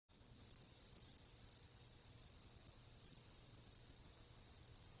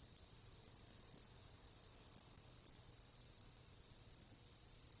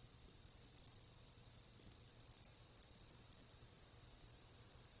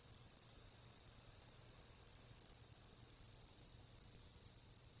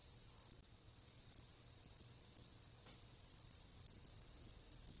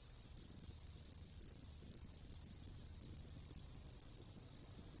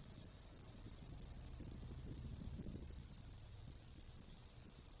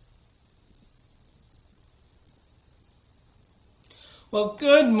Well,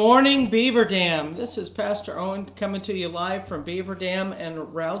 good morning, Beaver Dam. This is Pastor Owen coming to you live from Beaver Dam and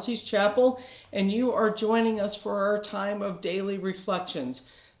Rousey's Chapel, and you are joining us for our time of daily reflections.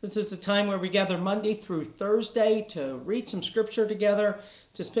 This is the time where we gather Monday through Thursday to read some scripture together,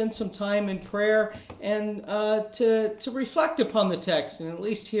 to spend some time in prayer, and to reflect upon the text, and at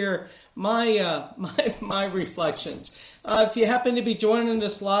least hear my reflections. If you happen to be joining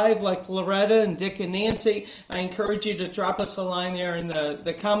us live, like Loretta and Dick and Nancy, I encourage you to drop us a line there in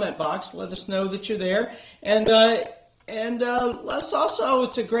the comment box. Let us know that you're there, and let's also,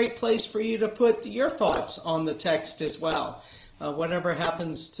 it's a great place for you to put your thoughts on the text as well. Whatever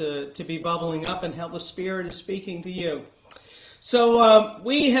happens to be bubbling up and how the Spirit is speaking to you. So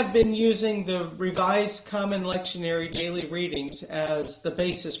we have been using the Revised Common Lectionary daily readings as the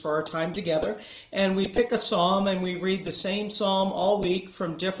basis for our time together. And we pick a psalm and we read the same psalm all week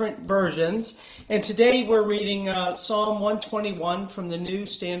from different versions. And today we're reading Psalm 121 from the New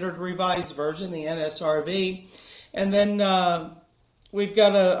Standard Revised Version, the NSRV. And then we've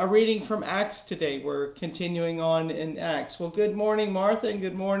got a reading from Acts today. We're continuing on in Acts. Well, good morning, Martha, and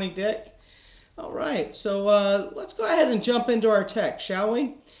good morning, Dick. All right, so let's go ahead and jump into our text, shall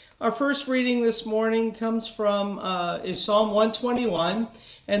we? Our first reading this morning comes from is Psalm 121,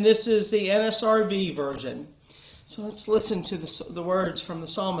 and this is the NSRV version. So let's listen to the words from the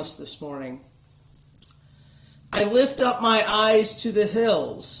psalmist this morning. I lift up my eyes to the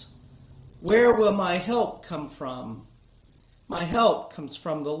hills. Where will my help come from? My help comes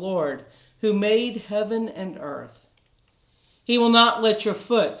from the Lord, who made heaven and earth. He will not let your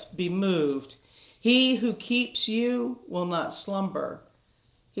foot be moved. He who keeps you will not slumber.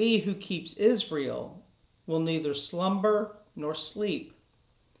 He who keeps Israel will neither slumber nor sleep.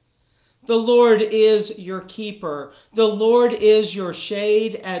 The Lord is your keeper. The Lord is your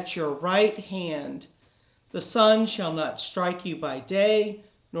shade at your right hand. The sun shall not strike you by day,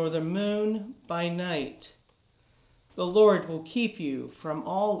 nor the moon by night. The Lord will keep you from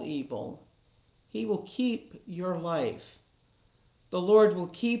all evil. He will keep your life. The Lord will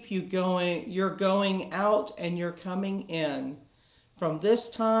keep you your going out and your coming in from this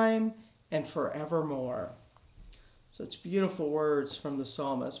time and forevermore. Such beautiful words from the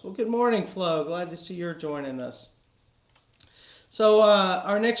psalmist. Well, good morning, Flo. Glad to see you're joining us. So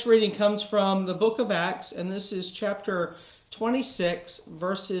our next reading comes from the book of Acts, and this is chapter 26,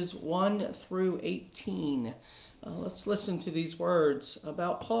 verses 1 through 18. Let's listen to these words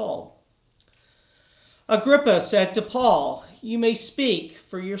about Paul. Agrippa said to Paul, "You may speak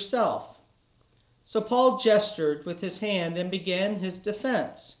for yourself." So Paul gestured with his hand and began his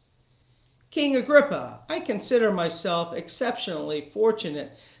defense. "King Agrippa, I consider myself exceptionally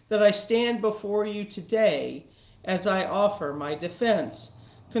fortunate that I stand before you today as I offer my defense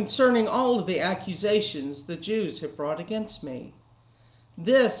concerning all of the accusations the Jews have brought against me.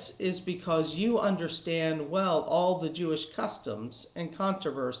 This is because you understand well all the Jewish customs and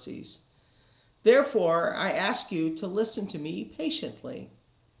controversies. Therefore, I ask you to listen to me patiently.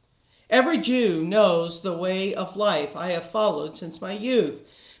 Every Jew knows the way of life I have followed since my youth,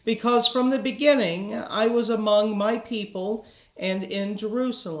 because from the beginning I was among my people and in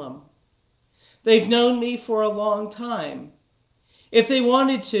Jerusalem. They've known me for a long time. If they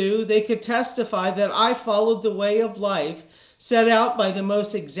wanted to, they could testify that I followed the way of life set out by the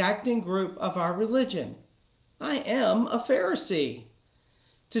most exacting group of our religion. I am a Pharisee.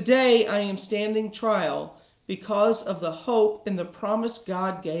 Today I am standing trial because of the hope and the promise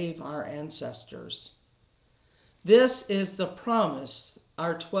God gave our ancestors. This is the promise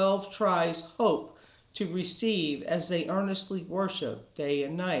our 12 tribes hope to receive as they earnestly worship day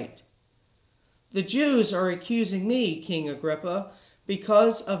and night. The Jews are accusing me, King Agrippa,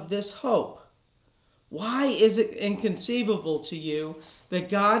 because of this hope. Why is it inconceivable to you that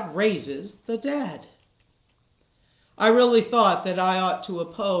God raises the dead? I really thought that I ought to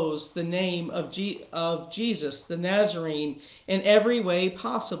oppose the name of Jesus, the Nazarene, in every way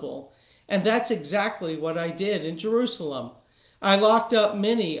possible. And that's exactly what I did in Jerusalem. I locked up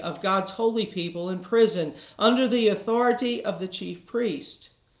many of God's holy people in prison under the authority of the chief priest.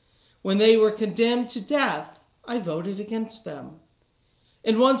 When they were condemned to death, I voted against them.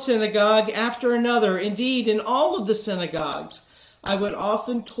 In one synagogue after another, indeed in all of the synagogues, I would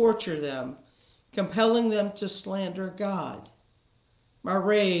often torture them, compelling them to slander God. My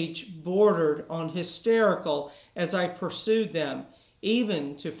rage bordered on hysterical as I pursued them,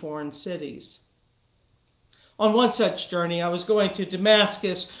 even to foreign cities. On one such journey, I was going to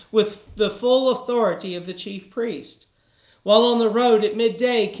Damascus with the full authority of the chief priest. While on the road at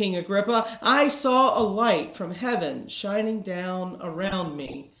midday, King Agrippa, I saw a light from heaven shining down around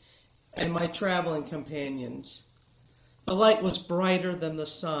me and my traveling companions. The light was brighter than the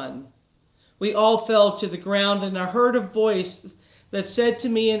sun. We all fell to the ground, and I heard a voice that said to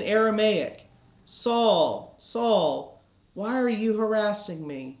me in Aramaic, Saul, Saul, why are you harassing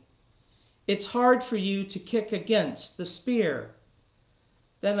me? It's hard for you to kick against the spear.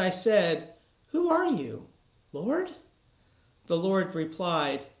 Then I said, Who are you, Lord? The Lord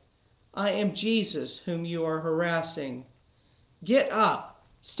replied, I am Jesus whom you are harassing. Get up,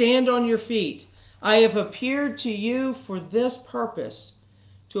 stand on your feet. I have appeared to you for this purpose,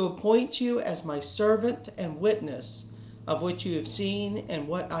 to appoint you as my servant and witness of what you have seen and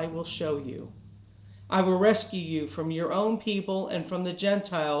what I will show you. I will rescue you from your own people and from the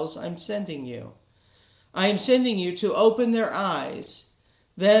Gentiles I'm sending you. I am sending you to open their eyes.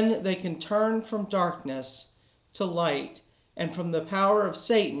 Then they can turn from darkness to light and from the power of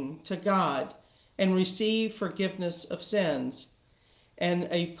Satan to God and receive forgiveness of sins and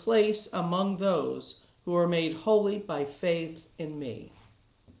a place among those who are made holy by faith in me.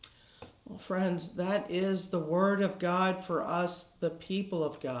 Well, friends, that is the word of God for us, the people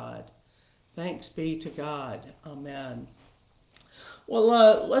of God. Thanks be to God. Amen.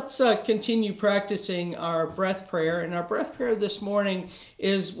 Well, let's continue practicing our breath prayer. And our breath prayer this morning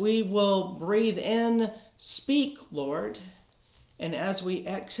is we will breathe in, speak, Lord. And as we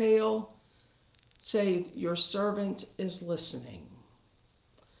exhale, say, Your servant is listening.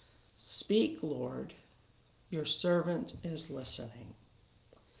 Speak, Lord. Your servant is listening.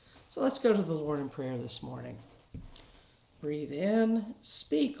 So let's go to the Lord in prayer this morning. Breathe in,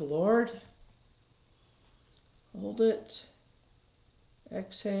 speak, Lord. Hold it.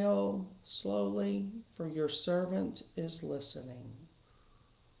 Exhale slowly, for your servant is listening.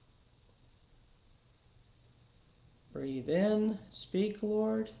 Breathe in, speak,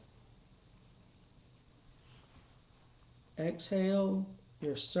 Lord. Exhale,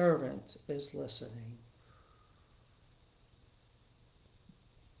 your servant is listening.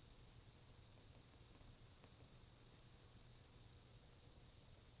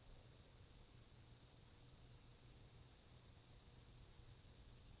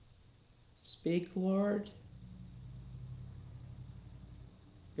 Speak, Lord.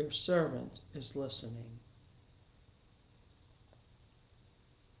 Your servant is listening.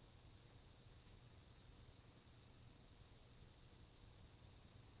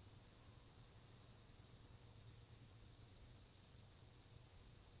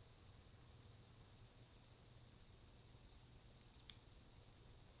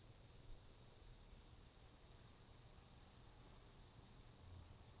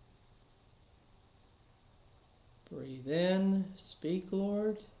 Breathe in, speak,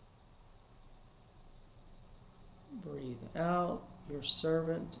 Lord. Breathe out, your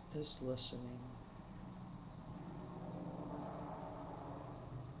servant is listening.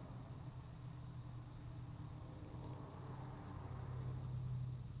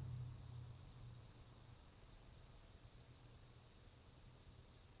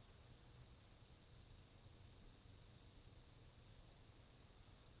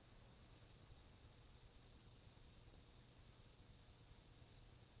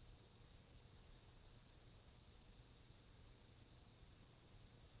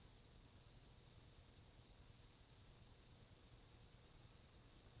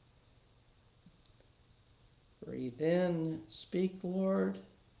 Breathe in, speak, Lord.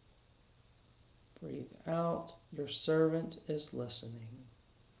 Breathe out, your servant is listening.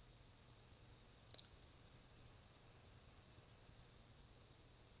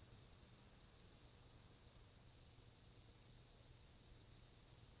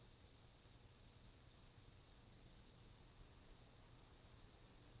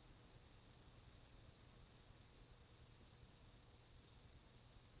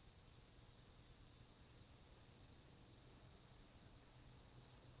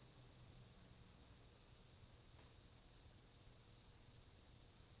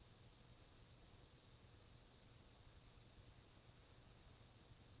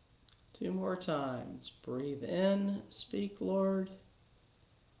 Two more times. Breathe in, speak, Lord.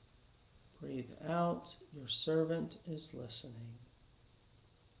 Breathe out, your servant is listening.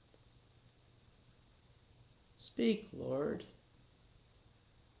 Speak, Lord.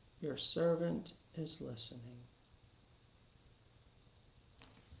 Your servant is listening.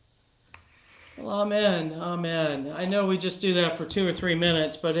 Well, amen, amen. I know we just do that for 2 or 3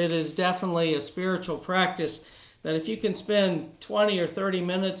 minutes, but it is definitely a spiritual practice that if you can spend 20 or 30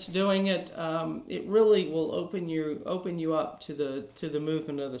 minutes doing it, it really will open you up to the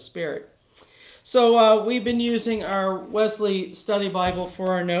movement of the Spirit. So we've been using our Wesley Study Bible for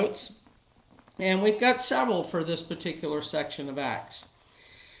our notes, and we've got several for this particular section of Acts.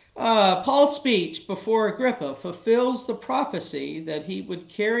 Paul's speech before Agrippa fulfills the prophecy that he would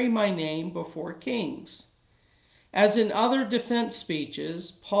carry my name before kings. As in other defense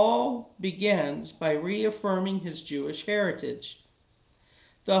speeches, Paul begins by reaffirming his Jewish heritage.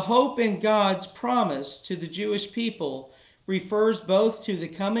 The hope in God's promise to the Jewish people refers both to the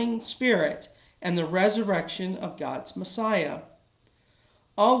coming Spirit and the resurrection of God's Messiah.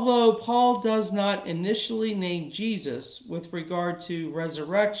 Although Paul does not initially name Jesus with regard to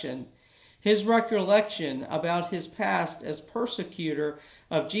resurrection, his recollection about his past as persecutor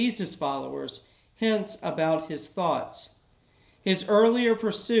of Jesus' followers hints about his thoughts. His earlier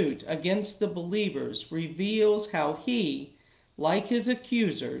pursuit against the believers reveals how he, like his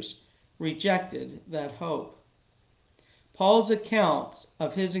accusers, rejected that hope. Paul's account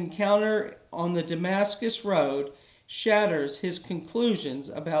of his encounter on the Damascus road shatters his conclusions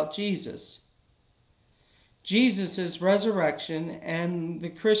about Jesus. Jesus' resurrection and the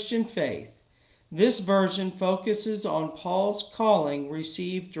Christian faith. This version focuses on Paul's calling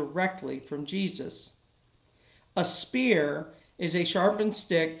received directly from Jesus. A spear is a sharpened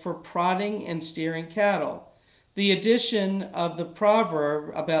stick for prodding and steering cattle. The addition of the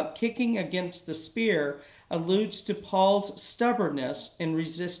proverb about kicking against the spear alludes to Paul's stubbornness in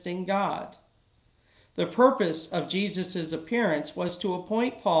resisting God. The purpose of Jesus' appearance was to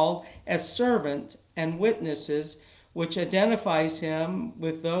appoint Paul as servant and witnesses, which identifies him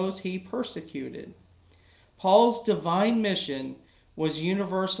with those he persecuted. Paul's divine mission was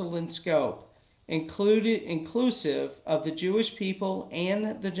universal in scope, inclusive of the Jewish people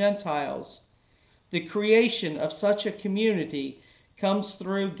and the Gentiles. The creation of such a community comes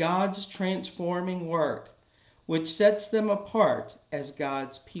through God's transforming work, which sets them apart as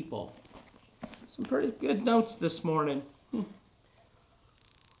God's people. Some pretty good notes this morning.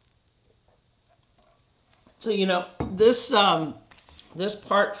 So, this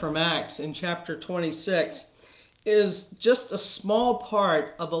part from Acts in chapter 26 is just a small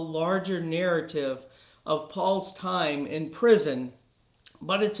part of a larger narrative of Paul's time in prison,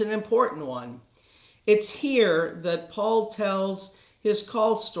 but it's an important one. It's here that Paul tells his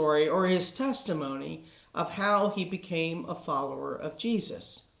call story or his testimony of how he became a follower of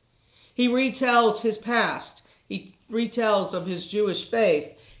Jesus. He retells his past. He retells of his Jewish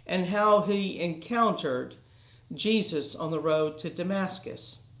faith and how he encountered Jesus on the road to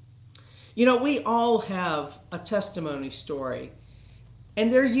Damascus. We all have a testimony story, and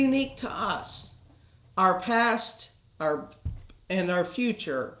they're unique to us. Our past, and our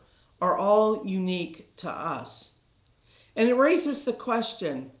future are all unique to us. And it raises the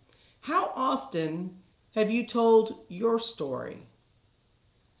question, how often have you told your story?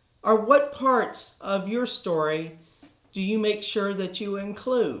 Or what parts of your story do you make sure that you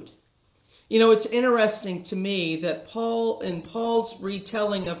include? It's interesting to me that in Paul's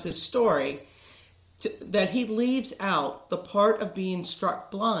retelling of his story, that he leaves out the part of being struck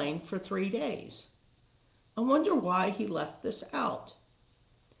blind for 3 days. I wonder why he left this out.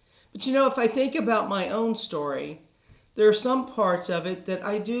 But if I think about my own story, there are some parts of it that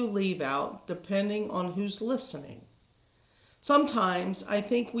I do leave out depending on who's listening. Sometimes I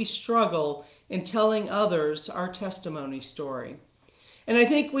think we struggle in telling others our testimony story. And I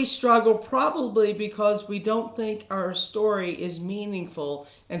think we struggle probably because we don't think our story is meaningful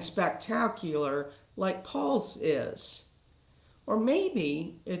and spectacular like Paul's is. Or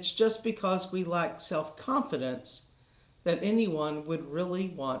maybe it's just because we lack self-confidence that anyone would really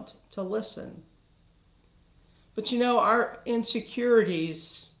want to listen. But our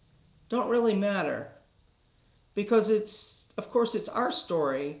insecurities don't really matter because of course, it's our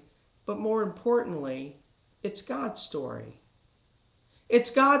story, but more importantly, it's God's story. It's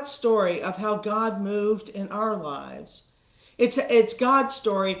God's story of how God moved in our lives. It's God's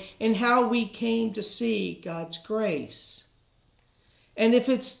story in how we came to see God's grace. And if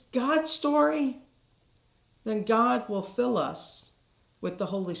it's God's story, then God will fill us with the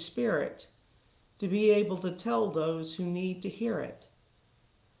Holy Spirit to be able to tell those who need to hear it.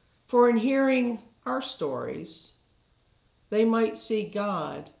 For in hearing our stories, they might see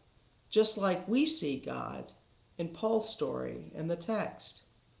God just like we see God in Paul's story in the text.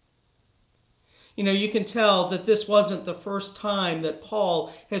 You can tell that this wasn't the first time that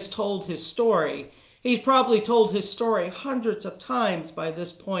Paul has told his story. He's probably told his story hundreds of times by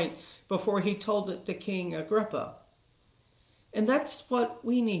this point before he told it to King Agrippa. And that's what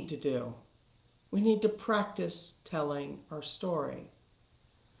we need to do. We need to practice telling our story.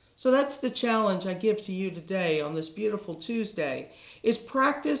 So that's the challenge I give to you today on this beautiful Tuesday, is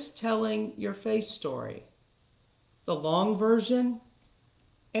practice telling your faith story. The long version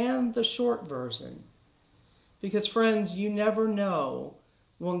and the short version. Because friends, you never know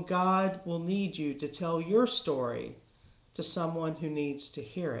when God will need you to tell your story to someone who needs to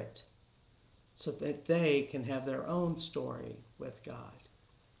hear it so that they can have their own story with God.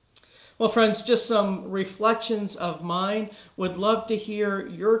 Well, friends, just some reflections of mine. Would love to hear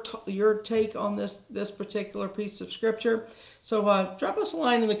your take on this particular piece of scripture. So drop us a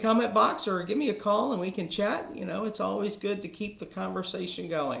line in the comment box or give me a call and we can chat. You know, it's always good to keep the conversation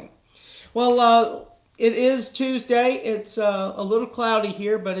going. Well, it is Tuesday. It's a little cloudy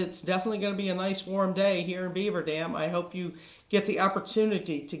here, but it's definitely going to be a nice warm day here in Beaver Dam. I hope you get the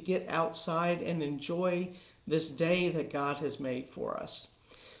opportunity to get outside and enjoy this day that God has made for us.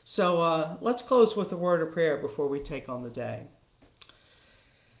 So let's close with a word of prayer before we take on the day.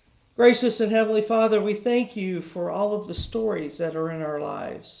 Gracious and Heavenly Father, we thank you for all of the stories that are in our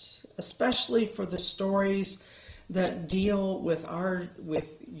lives, especially for the stories that deal with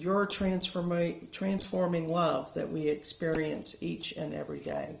your transforming love that we experience each and every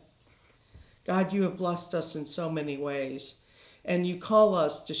day. God, you have blessed us in so many ways, and you call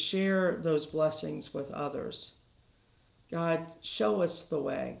us to share those blessings with others. God, show us the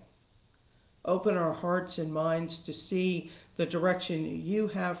way. Open our hearts and minds to see the direction you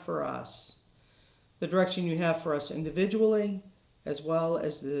have for us, the direction you have for us individually, as well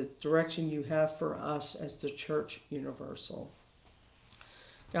as the direction you have for us as the Church Universal.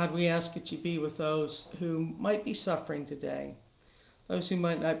 God, we ask that you be with those who might be suffering today, those who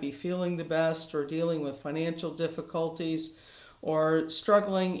might not be feeling the best or dealing with financial difficulties or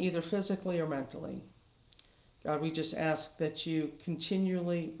struggling either physically or mentally. God, we just ask that you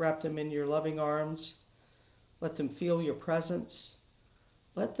continually wrap them in your loving arms. Let them feel your presence.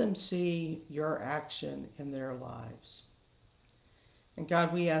 Let them see your action in their lives. And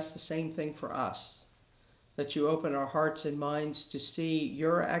God, we ask the same thing for us, that you open our hearts and minds to see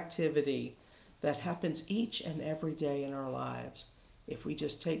your activity that happens each and every day in our lives if we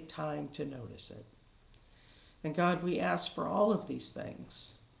just take time to notice it. And God, we ask for all of these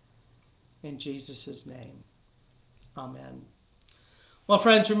things in Jesus' name. Amen. Well,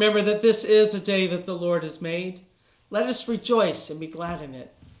 friends, remember that this is a day that the Lord has made. Let us rejoice and be glad in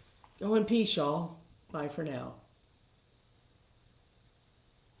it. Go in peace, y'all. Bye for now.